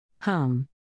Home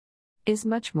is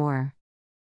much more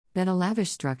than a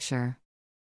lavish structure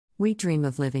we dream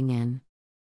of living in.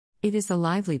 It is the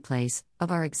lively place of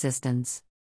our existence.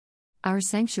 Our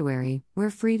sanctuary,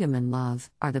 where freedom and love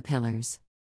are the pillars.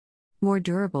 More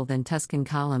durable than Tuscan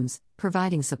columns,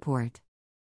 providing support.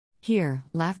 Here,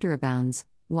 laughter abounds,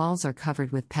 walls are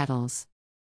covered with petals.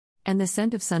 And the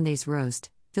scent of Sunday's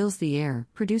roast fills the air,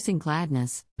 producing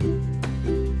gladness.